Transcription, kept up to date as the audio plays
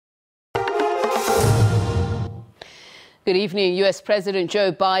Good evening. U.S. President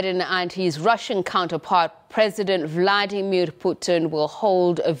Joe Biden and his Russian counterpart, President Vladimir Putin, will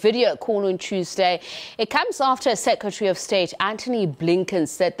hold a video call on Tuesday. It comes after Secretary of State Antony Blinken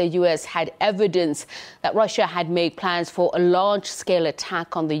said the U.S. had evidence that Russia had made plans for a large-scale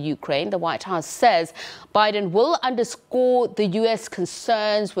attack on the Ukraine. The White House says Biden will underscore the U.S.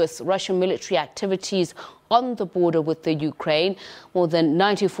 concerns with Russian military activities on the border with the Ukraine. More than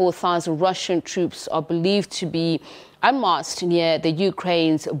 94,000 Russian troops are believed to be unmasked near the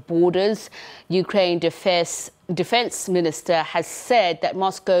Ukraine's borders. Ukraine defense minister has said that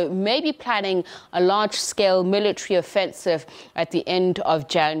Moscow may be planning a large-scale military offensive at the end of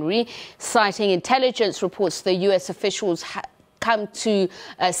January. Citing intelligence reports, the U.S. officials come to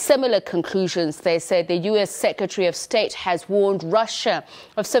similar conclusions. They said the U.S. Secretary of State has warned Russia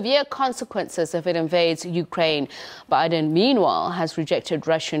of severe consequences if it invades Ukraine. Biden, meanwhile, has rejected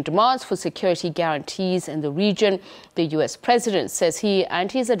Russian demands for security guarantees in the region. The U.S. president says he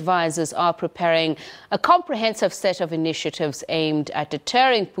and his advisors are preparing a comprehensive set of initiatives aimed at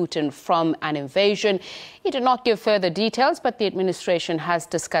deterring Putin from an invasion. He did not give further details, but the administration has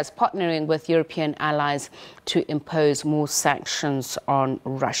discussed partnering with European allies to impose more sanctions on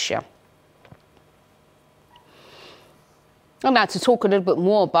Russia. And now to talk a little bit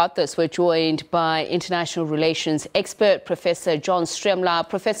more about this, we're joined by international relations expert, Professor John Stremlau.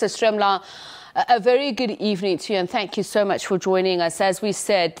 Professor Stremlau, a very good evening to you, and thank you so much for joining us. As we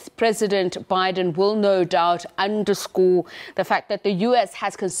said, President Biden will no doubt underscore the fact that the U.S.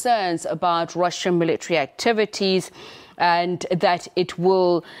 has concerns about Russian military activities and that it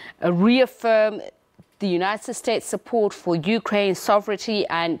will reaffirm the United States' support for Ukraine's sovereignty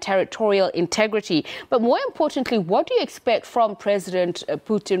and territorial integrity. But more importantly, what do you expect from President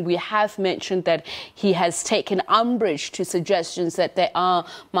Putin? We have mentioned that he has taken umbrage to suggestions that they are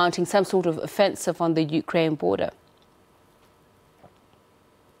mounting some sort of offensive on the Ukraine border.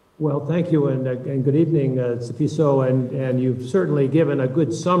 Well, thank you, and good evening, Safiso, and you've certainly given a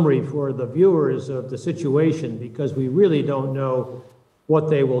good summary for the viewers of the situation, because we really don't know what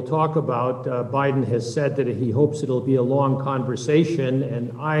they will talk about. Biden has said that he hopes it'll be a long conversation,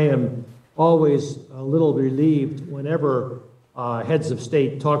 and I am always a little relieved whenever heads of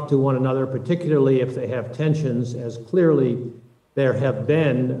state talk to one another, particularly if they have tensions, as clearly there have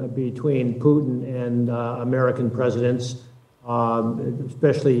been between Putin and American presidents,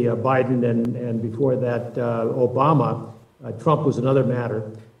 especially Biden and before that Obama. Trump was another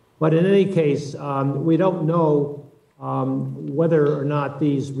matter. But in any case, we don't know whether or not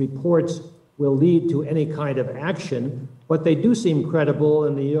these reports will lead to any kind of action, but they do seem credible,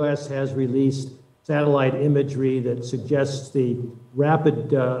 and the U.S. has released satellite imagery that suggests the rapid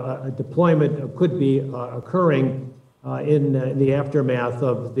deployment could be occurring in the aftermath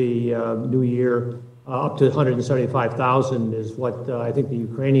of the new year. Up to 175,000 is what I think the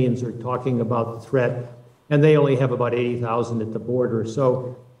Ukrainians are talking about the threat, and they only have about 80,000 at the border.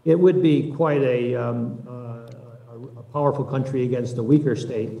 So it would be quite a powerful country against a weaker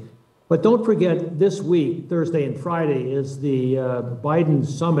state. But don't forget, this week, Thursday and Friday, is the Biden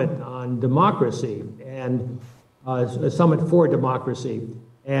Summit on Democracy, and a summit for democracy.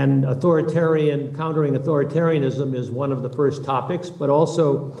 And countering authoritarianism is one of the first topics, but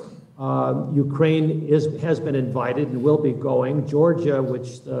also Ukraine has been invited and will be going. Georgia,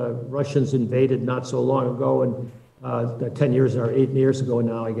 which the Russians invaded not so long ago, and 10 years or 8 years ago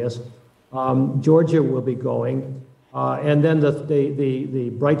now, I guess, Georgia will be going. And then the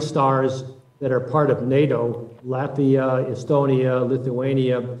bright stars that are part of NATO, Latvia, Estonia,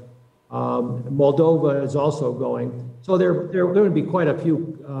 Lithuania, Moldova is also going. So there are going to be quite a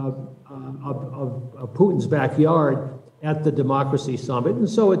few of Putin's backyard at the Democracy Summit. And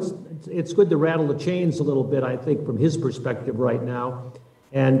so it's good to rattle the chains a little bit, I think, from his perspective right now,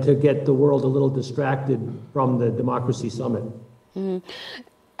 and to get the world a little distracted from the Democracy Summit. Mm-hmm.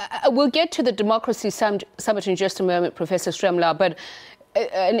 We'll get to the Democracy Summit in just a moment, Professor Stremlau, but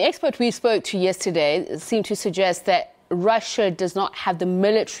an expert we spoke to yesterday seemed to suggest that Russia does not have the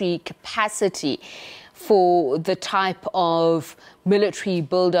military capacity for the type of military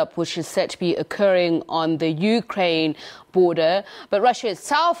buildup which is set to be occurring on the Ukraine border. But Russia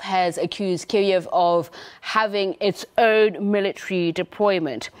itself has accused Kyiv of having its own military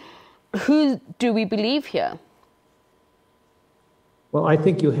deployment. Who do we believe here? Well, I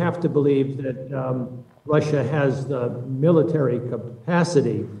think you have to believe that Russia has the military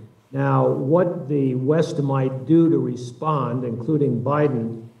capacity. Now, what the West might do to respond, including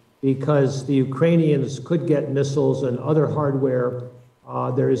Biden, because the Ukrainians could get missiles and other hardware.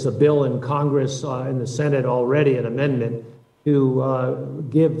 There is a bill in Congress, in the Senate already, an amendment, to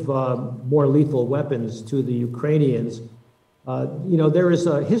give more lethal weapons to the Ukrainians. You know, there is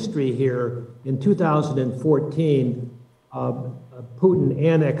a history here. In 2014, Putin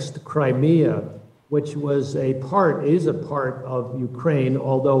annexed Crimea, which was is a part of Ukraine,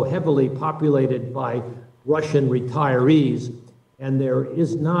 although heavily populated by Russian retirees. And there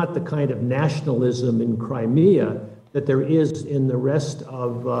is not the kind of nationalism in Crimea that there is in the rest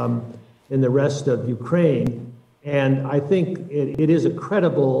of Ukraine. And I think it is a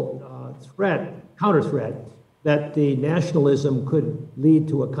credible counter threat, that the nationalism could lead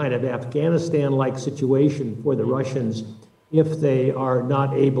to a kind of Afghanistan-like situation for the Russians if they are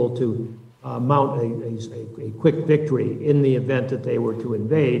not able to mount a quick victory in the event that they were to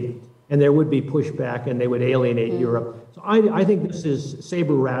invade, and there would be pushback and they would alienate Europe. So I think this is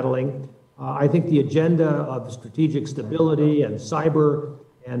saber-rattling. I think the agenda of strategic stability and cyber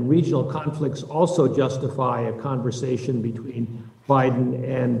and regional conflicts also justify a conversation between Biden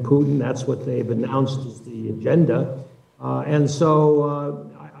and Putin. That's what they've announced as the agenda. And so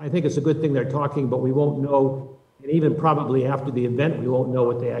I think it's a good thing they're talking, but we won't know, and even probably after the event, we won't know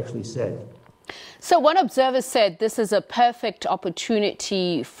what they actually said. So one observer said this is a perfect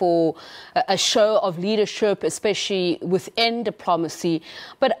opportunity for a show of leadership, especially within diplomacy.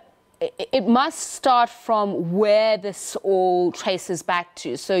 But it must start from where this all traces back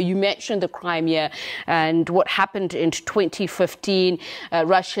to. So you mentioned the Crimea and what happened in 2015,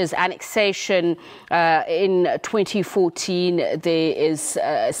 Russia's annexation in 2014. There is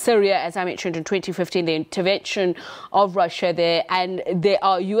Syria, as I mentioned, in 2015, the intervention of Russia there. And there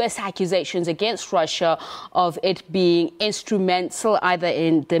are U.S. accusations against Russia of it being instrumental either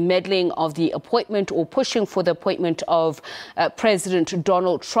in the meddling of the appointment or pushing for the appointment of President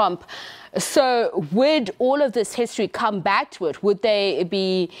Donald Trump. So would all of this history come back to it? Would they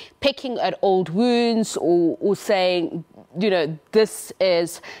be picking at old wounds or saying, you know, this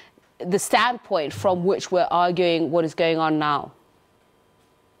is the standpoint from which we're arguing what is going on now?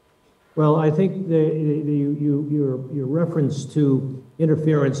 Well, I think your reference to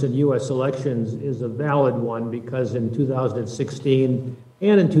interference in U.S. elections is a valid one, because in 2016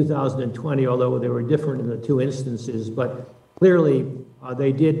 and in 2020, although they were different in the two instances, but clearly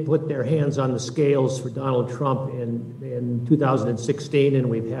they did put their hands on the scales for Donald Trump in 2016, and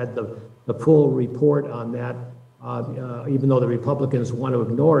we've had the full report on that, even though the Republicans want to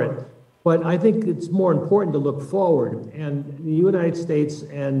ignore it. But I think it's more important to look forward, and the United States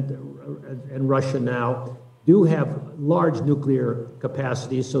and Russia now do have large nuclear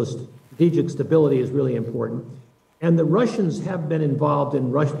capacities, so strategic stability is really important. And the Russians have been involved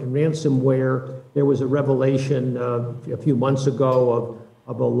in ransomware. There was a revelation a few months ago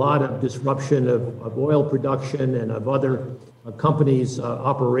of a lot of disruption of oil production and of other companies'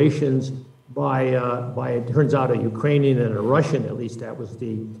 operations by it turns out, a Ukrainian and a Russian. At least that was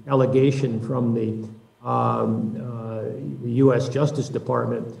the allegation from the U.S. Justice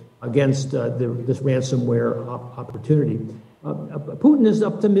Department against this ransomware opportunity. Putin is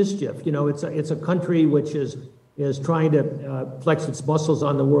up to mischief. You know, it's a country which is trying to flex its muscles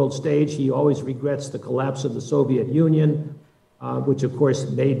on the world stage. He always regrets the collapse of the Soviet Union, which of course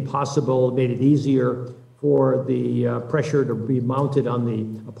made it easier for the pressure to be mounted on the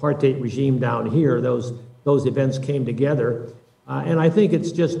apartheid regime down here. Those events came together. And I think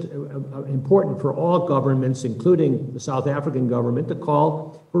it's just important for all governments, including the South African government, to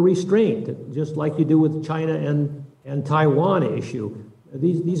call for restraint, just like you do with China and Taiwan issue.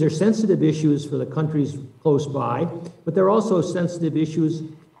 These are sensitive issues for the countries close by, but they're also sensitive issues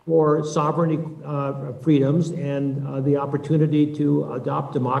for sovereignty freedoms and the opportunity to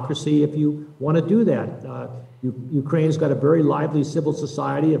adopt democracy if you want to do that. Ukraine's got a very lively civil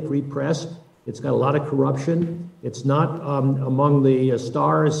society, a free press. It's got a lot of corruption. It's not among the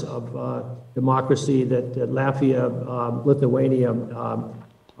stars of democracy that Latvia, Lithuania,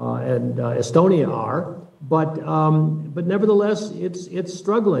 and Estonia are. But nevertheless, it's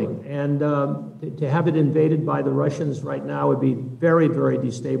struggling, and to have it invaded by the Russians right now would be very, very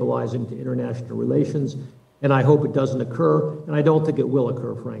destabilizing to international relations. And I hope it doesn't occur, and I don't think it will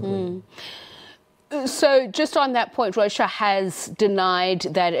occur, frankly. So just on that point, Russia has denied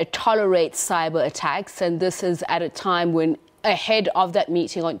that it tolerates cyber attacks, and this is at a time when, ahead of that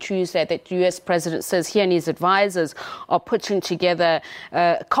meeting on Tuesday, that the U.S. president says he and his advisors are putting together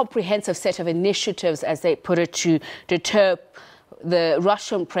a comprehensive set of initiatives, as they put it, to deter the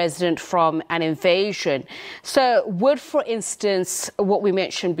Russian president from an invasion. So would, for instance, what we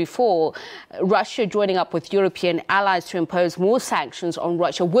mentioned before, Russia joining up with European allies to impose more sanctions on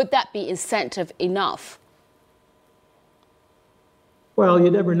Russia, would that be incentive enough? Well,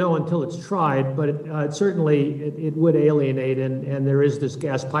 you never know until it's tried, but it would alienate, and there is this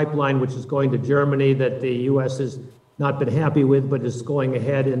gas pipeline which is going to Germany that the U.S. has not been happy with, but is going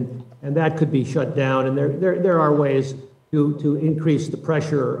ahead, and that could be shut down. And there are ways to increase the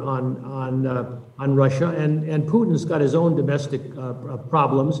pressure on Russia, and Putin's got his own domestic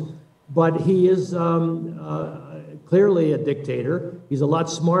problems, but he is clearly a dictator. He's a lot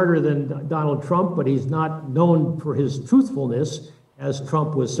smarter than Donald Trump, but he's not known for his truthfulness, as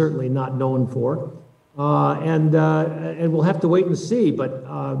Trump was certainly not known for. And we'll have to wait and see. But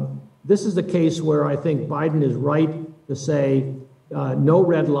this is the case where I think Biden is right to say no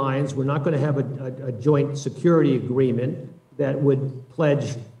red lines. We're not going to have a joint security agreement that would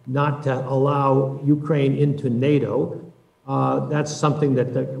pledge not to allow Ukraine into NATO. That's something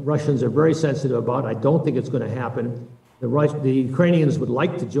that the Russians are very sensitive about. I don't think it's going to happen. The Ukrainians would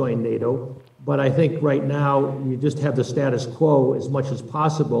like to join NATO, but I think right now you just have the status quo as much as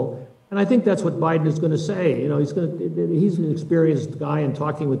possible. And I think that's what Biden is going to say. You know, he's an experienced guy in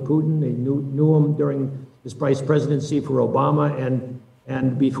talking with Putin. He knew him during his vice presidency for Obama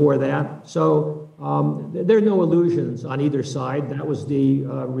and before that. So there are no illusions on either side. That was the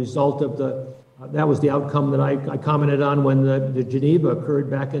result of that was the outcome that I commented on when the Geneva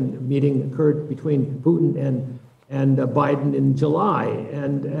meeting occurred between Putin and Biden in July.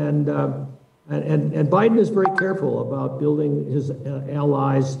 And Biden is very careful about building his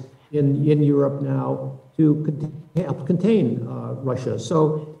allies in Europe now to help contain Russia.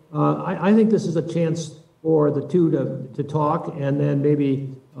 So I think this is a chance for the two to talk, and then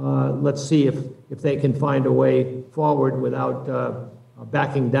maybe let's see if they can find a way forward without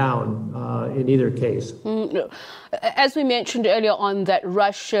backing down in either case. As we mentioned earlier on, that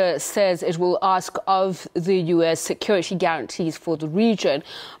Russia says it will ask of the U.S. security guarantees for the region,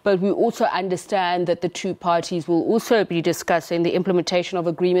 but we also understand that the two parties will also be discussing the implementation of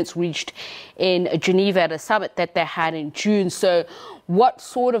agreements reached in Geneva at a summit that they had in June. So what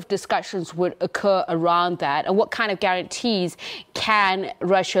sort of discussions would occur around that, and what kind of guarantees can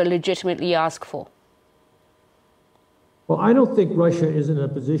Russia legitimately ask for? Well, I don't think Russia is in a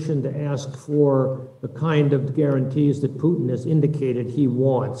position to ask for the kind of guarantees that Putin has indicated he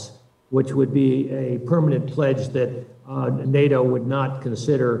wants, which would be a permanent pledge that NATO would not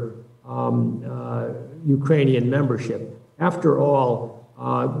consider Ukrainian membership. After all,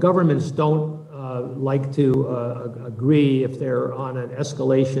 governments don't like to agree if they're on an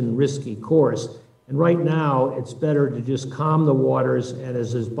escalation risky course. And right now, it's better to just calm the waters. And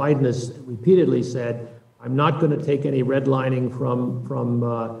as Biden has repeatedly said, I'm not going to take any redlining from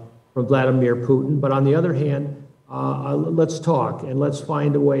Vladimir Putin. But on the other hand, let's talk and let's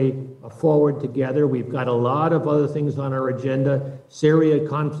find a way forward together. We've got a lot of other things on our agenda. Syria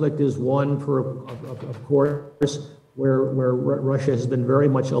conflict is one, of course, where Russia has been very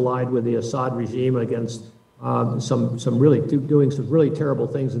much allied with the Assad regime against doing some really terrible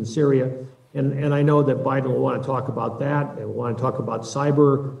things in Syria. And I know that Biden will want to talk about that, and will want to talk about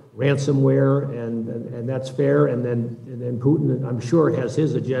cyber ransomware, and that's fair. And then Putin, I'm sure, has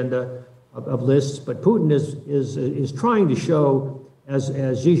his agenda of lists. But Putin is trying to show, as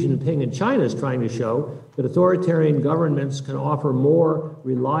Xi Jinping in China is trying to show, that authoritarian governments can offer more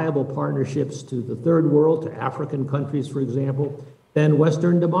reliable partnerships to the third world, to African countries, for example, than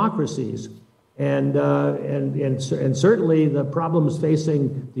Western democracies. And certainly the problems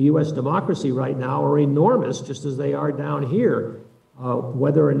facing the U.S. democracy right now are enormous, just as they are down here.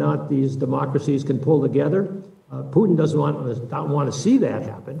 Whether or not these democracies can pull together, Putin doesn't want to see that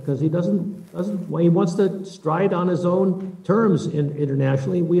happen, because he he wants to stride on his own terms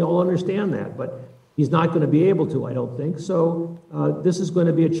internationally. We all understand that, but he's not going to be able to, I don't think. So this is going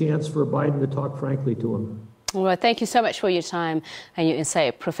to be a chance for Biden to talk frankly to him. Well, thank you so much for your time and your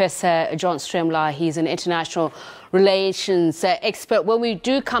insight. Professor John Stremlau, he's an international relations expert. When we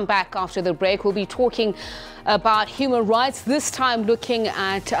do come back after the break, we'll be talking about human rights, this time looking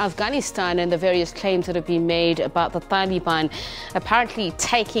at Afghanistan and the various claims that have been made about the Taliban apparently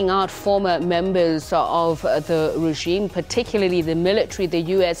taking out former members of the regime, particularly the military, the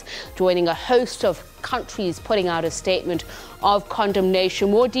U.S. joining a host of countries putting out a statement of condemnation.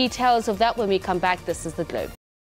 More details of that when we come back. This is The Globe.